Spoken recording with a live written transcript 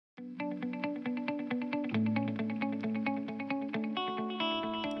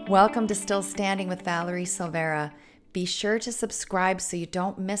Welcome to Still Standing with Valerie Silvera. Be sure to subscribe so you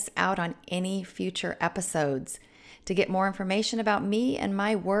don't miss out on any future episodes. To get more information about me and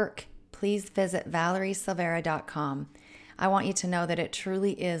my work, please visit valeriesilvera.com. I want you to know that it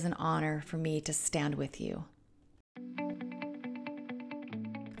truly is an honor for me to stand with you.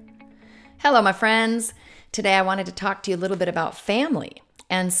 Hello, my friends. Today I wanted to talk to you a little bit about family,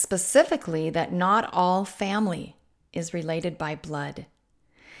 and specifically that not all family is related by blood.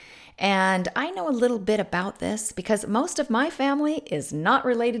 And I know a little bit about this because most of my family is not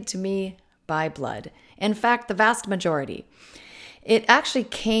related to me by blood. In fact, the vast majority. It actually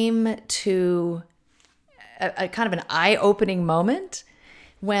came to a kind of an eye-opening moment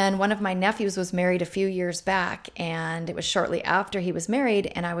when one of my nephews was married a few years back, and it was shortly after he was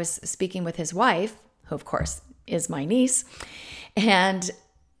married, and I was speaking with his wife, who of course is my niece, and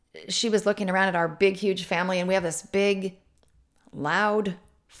she was looking around at our big, huge family, and we have this big, loud,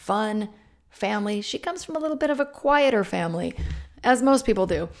 fun family. She comes from a little bit of a quieter family, as most people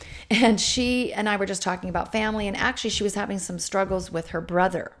do. And she and I were just talking about family, and actually she was having some struggles with her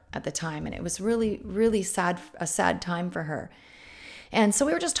brother at the time, and it was really, really sad, a sad time for her. And so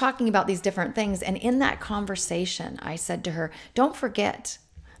we were just talking about these different things, and in that conversation, I said to her, don't forget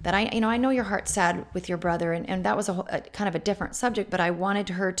that I know your heart's sad with your brother, and that was a kind of a different subject, but I wanted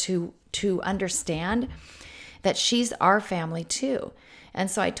her to understand that she's our family too. And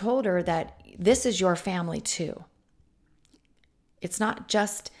so I told her that this is your family too. It's not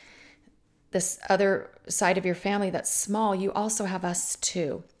just this other side of your family that's small. You also have us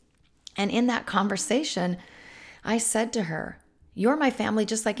too. And in that conversation, I said to her, you're my family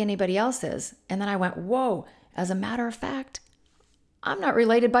just like anybody else is. And then I went, whoa, as a matter of fact, I'm not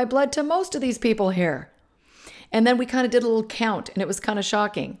related by blood to most of these people here. And then we kind of did a little count, and it was kind of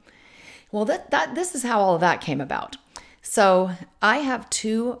shocking. Well, this is how all of that came about. So I have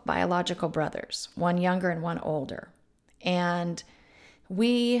two biological brothers, one younger and one older. And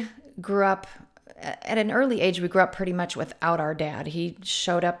we grew up, at an early age, we grew up pretty much without our dad. He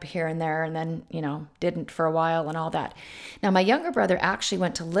showed up here and there and then, didn't for a while and all that. Now, my younger brother actually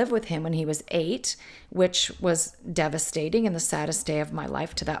went to live with him when he was 8, which was devastating and the saddest day of my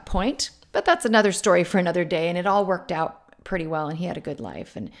life to that point. But that's another story for another day, and it all worked out pretty well, and he had a good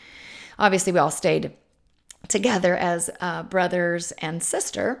life. And obviously, we all stayed together as brothers and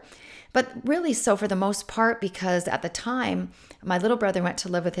sister, but really so for the most part, because at the time, my little brother went to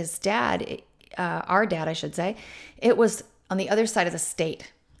live with his dad, our dad, I should say. It was on the other side of the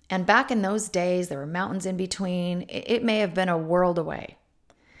state. And back in those days, there were mountains in between. It may have been a world away.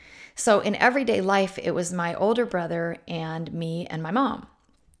 So in everyday life, it was my older brother and me and my mom.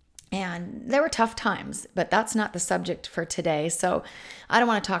 And there were tough times, but that's not the subject for today. So I don't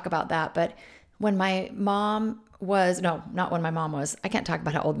want to talk about that. But when my mom was, no, not when my mom was, I can't talk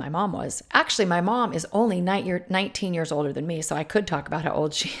about how old my mom was. Actually, my mom is only 19 years older than me, so I could talk about how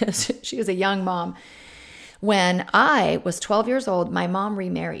old she is. She was a young mom. When I was 12 years old, my mom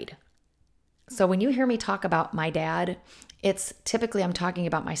remarried. So when you hear me talk about my dad, it's typically I'm talking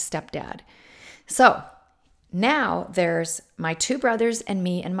about my stepdad. So now there's my two brothers and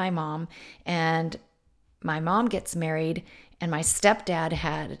me and my mom, and my mom gets married, and my stepdad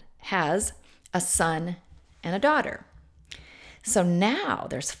has a son and a daughter. So now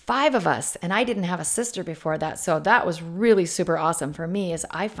there's 5 of us, and I didn't have a sister before that. So that was really super awesome for me, as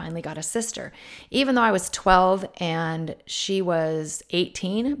I finally got a sister. Even though I was 12 and she was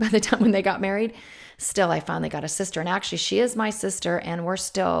 18 by the time when they got married, still I finally got a sister. And actually she is my sister, and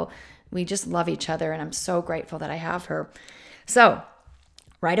we just love each other, and I'm so grateful that I have her. So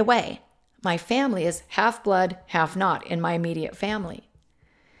right away, my family is half blood, half not in my immediate family.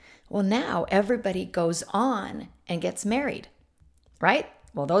 Well, now everybody goes on and gets married, right?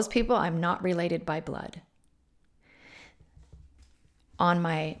 Well, those people I'm not related by blood. On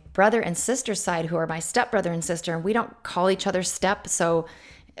my brother and sister side, who are my stepbrother and sister, and we don't call each other step, so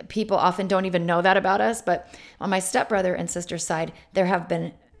people often don't even know that about us. But on my stepbrother and sister side, there have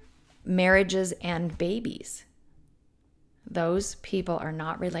been marriages and babies. Those people are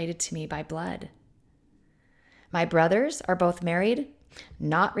not related to me by blood. My brothers are both married,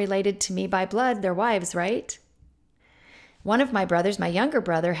 not related to me by blood. They're wives, right? One of my brothers, my younger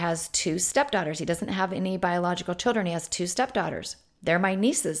brother, has 2 stepdaughters. He doesn't have any biological children. He has 2 stepdaughters. They're my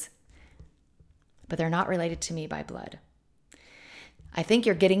nieces, but they're not related to me by blood. I think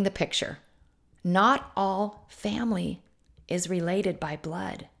you're getting the picture. Not all family is related by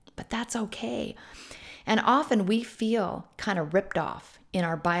blood, but that's okay. And often we feel kind of ripped off. in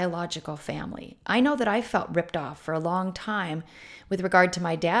our biological family. I know that I felt ripped off for a long time with regard to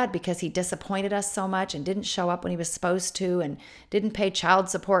my dad because he disappointed us so much and didn't show up when he was supposed to and didn't pay child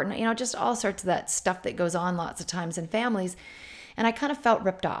support and, just all sorts of that stuff that goes on lots of times in families. And I kind of felt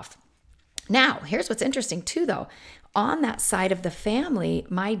ripped off. Now, here's what's interesting too, though. On that side of the family,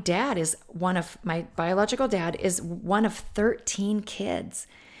 my biological dad is one of 13 kids.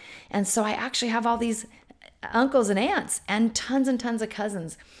 And so I actually have all these uncles and aunts and tons of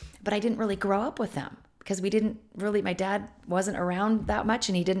cousins, but I didn't really grow up with them because my dad wasn't around that much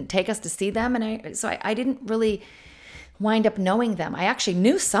and he didn't take us to see them. And so I didn't really wind up knowing them. I actually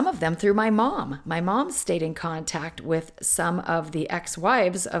knew some of them through my mom. My mom stayed in contact with some of the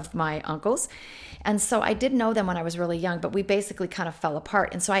ex-wives of my uncles. And so I did know them when I was really young, but we basically kind of fell apart.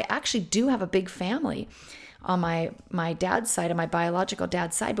 And so I actually do have a big family on my dad's side, on my biological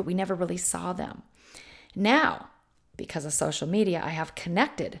dad's side, but we never really saw them. Now, because of social media, I have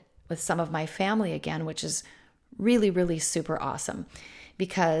connected with some of my family again, which is really, really super awesome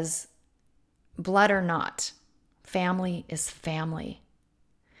because blood or not, family is family.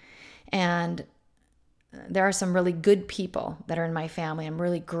 And there are some really good people that are in my family. I'm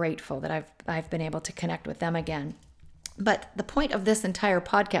really grateful that I've been able to connect with them again. But the point of this entire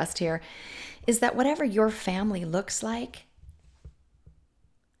podcast here is that whatever your family looks like,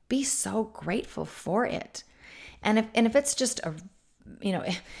 be so grateful for it. And if it's just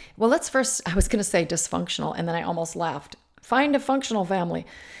let's first, I was going to say dysfunctional, and then I almost laughed. Find a functional family.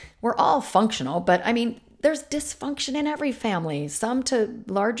 We're all functional, but there's dysfunction in every family, some to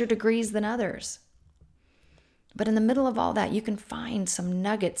larger degrees than others. But in the middle of all that, you can find some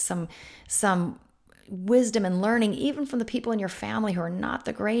nuggets, some wisdom and learning, even from the people in your family who are not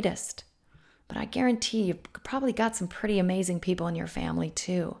the greatest. But I guarantee you've probably got some pretty amazing people in your family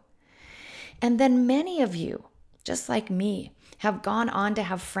too. And then many of you, just like me, have gone on to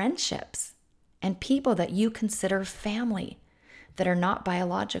have friendships and people that you consider family that are not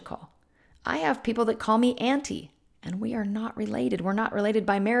biological. I have people that call me auntie, and we are not related. We're not related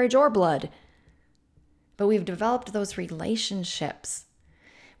by marriage or blood. But we've developed those relationships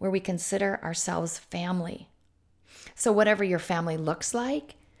where we consider ourselves family. So whatever your family looks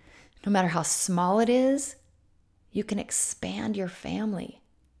like, no matter how small it is, you can expand your family.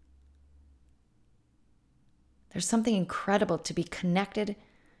 There's something incredible to be connected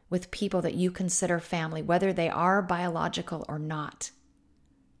with people that you consider family, whether they are biological or not.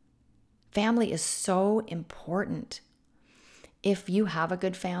 Family is so important. If you have a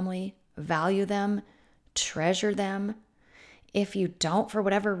good family, value them, treasure them. If you don't, for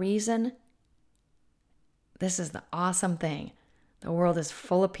whatever reason, this is the awesome thing. The world is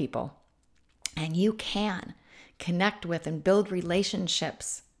full of people, and you can connect with and build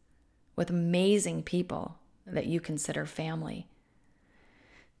relationships with amazing people that you consider family.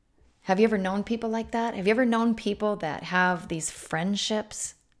 Have you ever known people like that? Have you ever known people that have these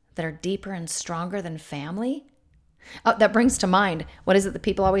friendships that are deeper and stronger than family? Oh, that brings to mind, what is it that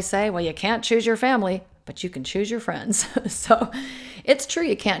people always say? Well, you can't choose your family, but you can choose your friends. So it's true,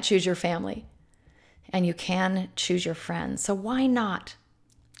 you can't choose your family, and you can choose your friends. So why not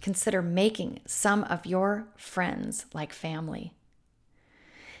consider making some of your friends like family?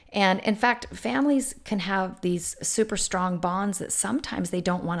 And in fact, families can have these super strong bonds that sometimes they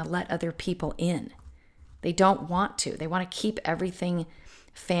don't want to let other people in. They don't want to. They want to keep everything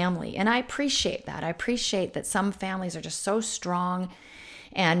family. And I appreciate that. I appreciate that some families are just so strong.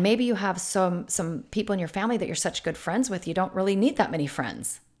 And maybe you have some people in your family that you're such good friends with, you don't really need that many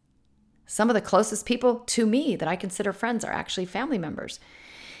friends. Some of the closest people to me that I consider friends are actually family members.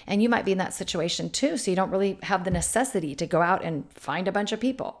 And you might be in that situation too, so you don't really have the necessity to go out and find a bunch of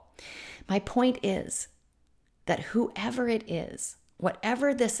people. My point is that whoever it is,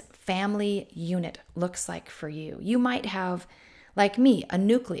 whatever this family unit looks like for you, you might have, like me, a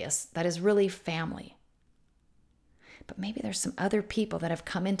nucleus that is really family. But maybe there's some other people that have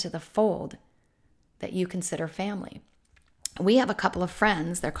come into the fold that you consider family. We have a couple of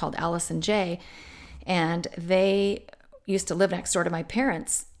friends, they're called Alice and Jay, and they used to live next door to my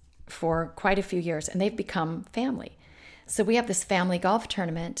parents for quite a few years, and they've become family. So we have this family golf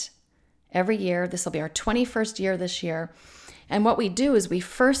tournament every year. This will be our 21st year this year. And what we do is we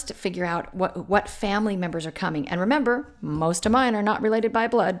first figure out what family members are coming. And remember, most of mine are not related by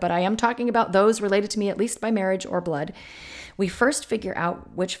blood, but I am talking about those related to me at least by marriage or blood. We first figure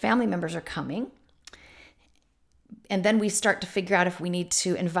out which family members are coming. And then we start to figure out if we need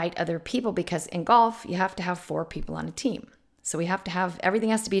to invite other people, because in golf, you have to have 4 people on a team. So we have to have, everything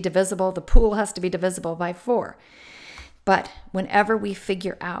has to be divisible. The pool has to be divisible by 4. But whenever we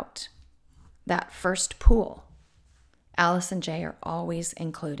figure out that first pool, Alice and Jay are always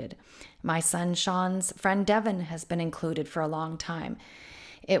included. My son Sean's friend Devin has been included for a long time.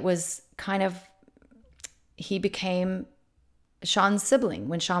 It was he became Sean's sibling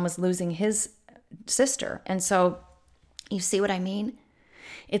when Sean was losing his sister. And so you see what I mean?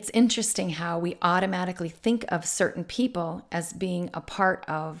 It's interesting how we automatically think of certain people as being a part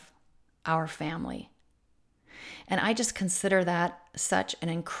of our family. And I just consider that such an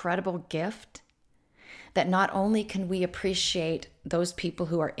incredible gift that not only can we appreciate those people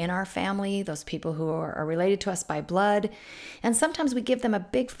who are in our family, those people who are related to us by blood, and sometimes we give them a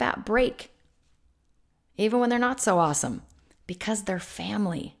big fat break, even when they're not so awesome, because they're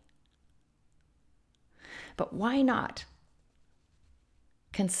family. But why not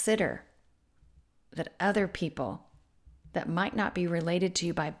consider that other people that might not be related to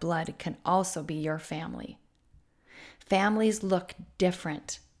you by blood can also be your family? Families look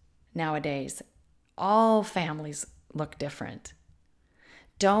different nowadays. All families look different.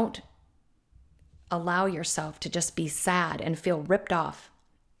 Don't allow yourself to just be sad and feel ripped off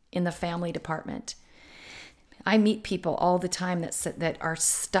in the family department. I meet people all the time that are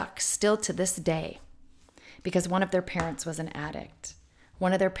stuck still to this day because one of their parents was an addict.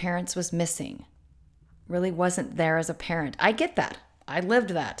 One of their parents was missing, really wasn't there as a parent. I get that. I lived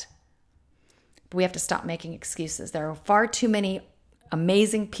that. But we have to stop making excuses. There are far too many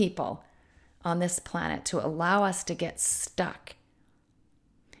amazing people on this planet to allow us to get stuck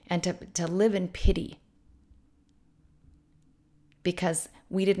and to live in pity because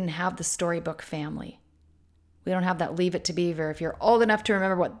we didn't have the storybook family. We don't have that Leave It to Beaver. If you're old enough to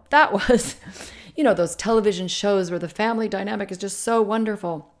remember what that was, you know, those television shows where the family dynamic is just so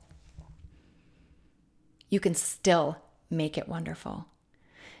wonderful. You can still make it wonderful.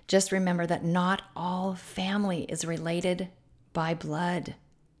 Just remember that not all family is related by blood.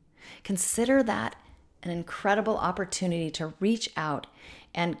 Consider that an incredible opportunity to reach out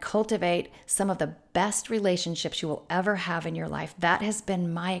and cultivate some of the best relationships you will ever have in your life. That has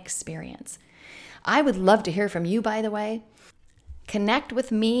been my experience. I would love to hear from you, by the way. Connect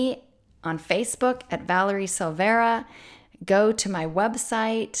with me on Facebook at Valerie Silvera. Go to my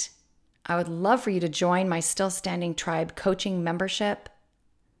website. I would love for you to join my Still Standing Tribe coaching membership.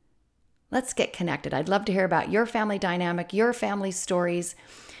 Let's get connected. I'd love to hear about your family dynamic, your family stories.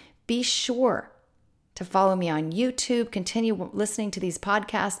 Be sure to follow me on YouTube. Continue listening to these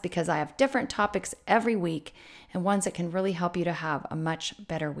podcasts because I have different topics every week and ones that can really help you to have a much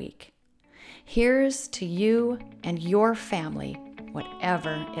better week. Here's to you and your family,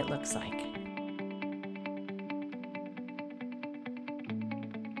 whatever it looks like.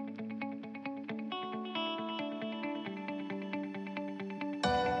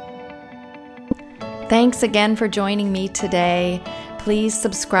 Thanks again for joining me today. Please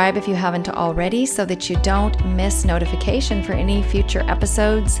subscribe if you haven't already so that you don't miss notification for any future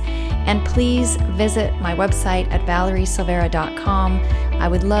episodes. And please visit my website at valeriesilvera.com. I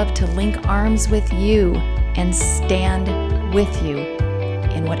would love to link arms with you and stand with you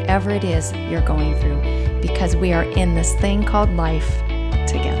in whatever it is you're going through because we are in this thing called life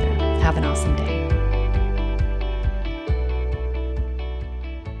together. Have an awesome day.